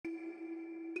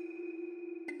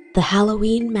The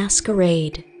Halloween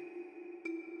Masquerade.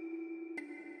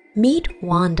 Meet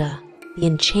Wanda, the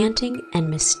enchanting and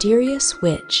mysterious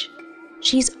witch.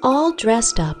 She's all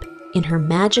dressed up in her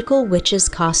magical witch's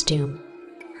costume.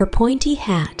 Her pointy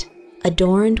hat,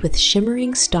 adorned with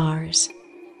shimmering stars,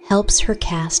 helps her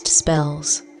cast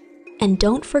spells. And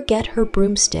don't forget her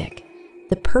broomstick,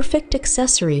 the perfect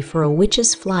accessory for a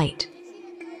witch's flight.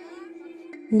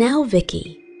 Now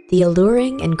Vicky, the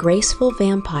alluring and graceful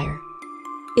vampire,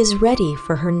 is ready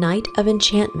for her night of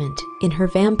enchantment in her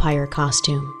vampire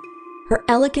costume. Her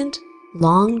elegant,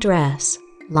 long dress,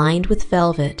 lined with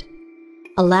velvet,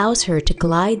 allows her to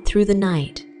glide through the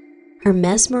night. Her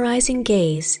mesmerizing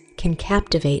gaze can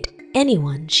captivate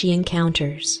anyone she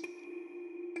encounters.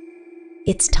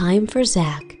 It's time for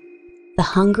Zack, the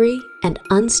hungry and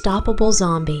unstoppable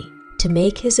zombie, to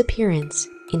make his appearance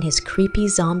in his creepy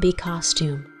zombie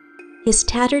costume. His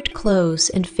tattered clothes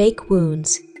and fake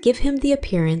wounds give him the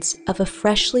appearance of a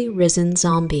freshly risen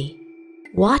zombie.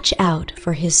 Watch out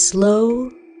for his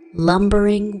slow,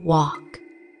 lumbering walk.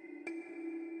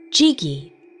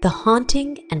 Gigi, the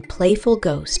haunting and playful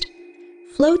ghost,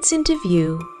 floats into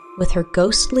view with her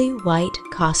ghostly white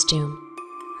costume.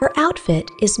 Her outfit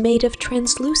is made of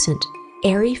translucent,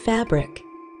 airy fabric,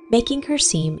 making her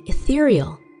seem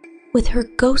ethereal. With her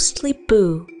ghostly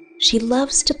boo, she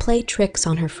loves to play tricks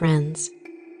on her friends.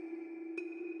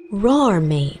 Roar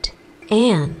mate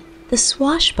Anne, the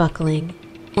swashbuckling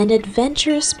and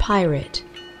adventurous pirate,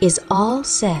 is all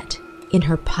set in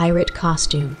her pirate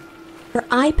costume. Her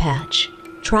eye patch,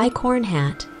 tricorn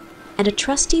hat, and a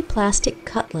trusty plastic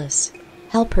cutlass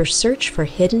help her search for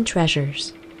hidden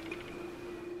treasures.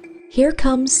 Here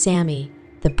comes Sammy,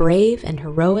 the brave and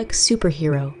heroic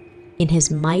superhero, in his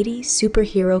mighty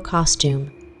superhero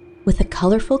costume. With a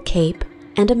colorful cape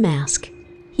and a mask,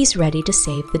 he's ready to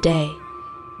save the day.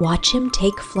 Watch him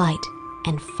take flight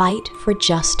and fight for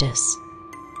justice.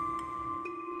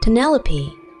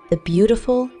 Penelope, the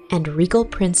beautiful and regal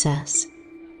princess,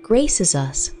 graces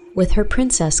us with her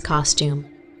princess costume.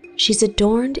 She's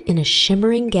adorned in a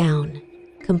shimmering gown,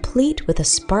 complete with a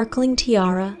sparkling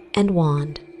tiara and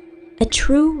wand. A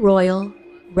true royal,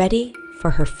 ready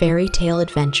for her fairy tale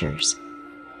adventures.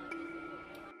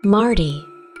 Marty,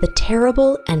 the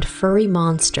terrible and furry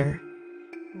monster,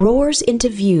 roars into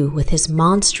view with his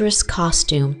monstrous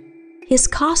costume. His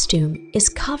costume is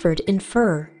covered in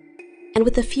fur, and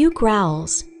with a few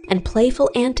growls and playful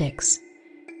antics,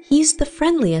 he's the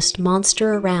friendliest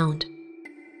monster around.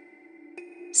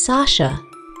 Sasha,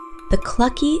 the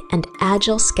clucky and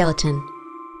agile skeleton,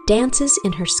 dances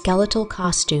in her skeletal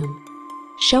costume,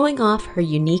 showing off her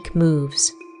unique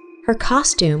moves. Her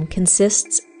costume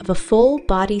consists of a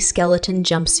full-body skeleton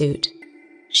jumpsuit.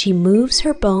 She moves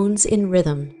her bones in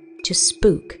rhythm to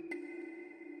spook.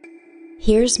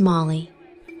 Here's Molly,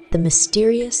 the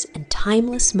mysterious and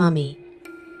timeless mummy,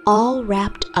 all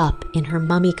wrapped up in her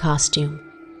mummy costume.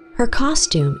 Her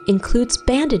costume includes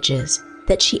bandages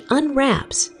that she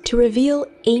unwraps to reveal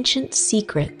ancient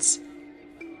secrets.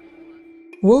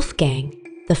 Wolfgang,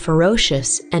 the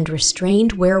ferocious and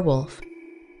restrained werewolf,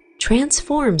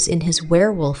 transforms in his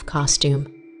werewolf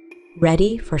costume,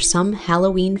 ready for some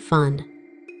Halloween fun.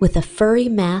 With a furry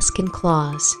mask and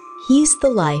claws, he's the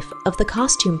life of the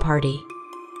costume party.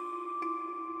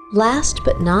 Last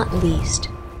but not least,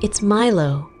 it's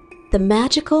Milo, the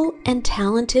magical and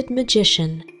talented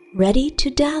magician, ready to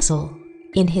dazzle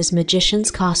in his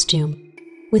magician's costume.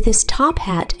 With his top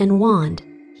hat and wand,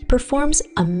 he performs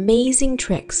amazing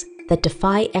tricks that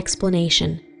defy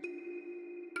explanation.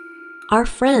 Our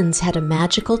friends had a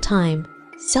magical time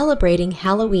celebrating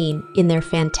Halloween in their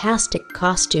fantastic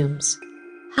costumes.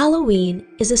 Halloween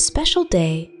is a special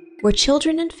day where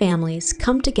children and families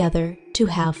come together to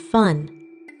have fun.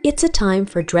 It's a time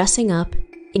for dressing up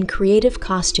in creative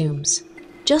costumes,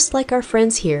 just like our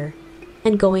friends here,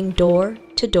 and going door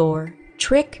to door,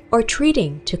 trick or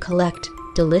treating to collect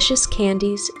delicious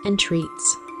candies and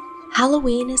treats.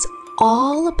 Halloween is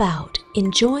all about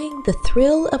enjoying the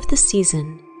thrill of the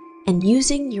season and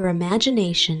using your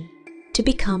imagination to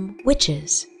become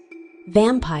witches,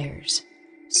 vampires,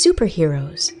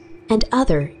 superheroes, and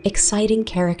other exciting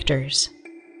characters.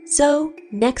 So,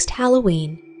 next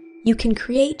Halloween, you can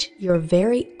create your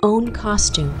very own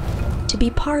costume to be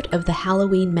part of the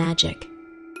Halloween magic.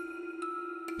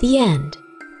 The end.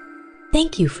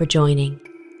 Thank you for joining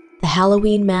the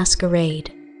Halloween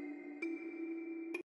Masquerade.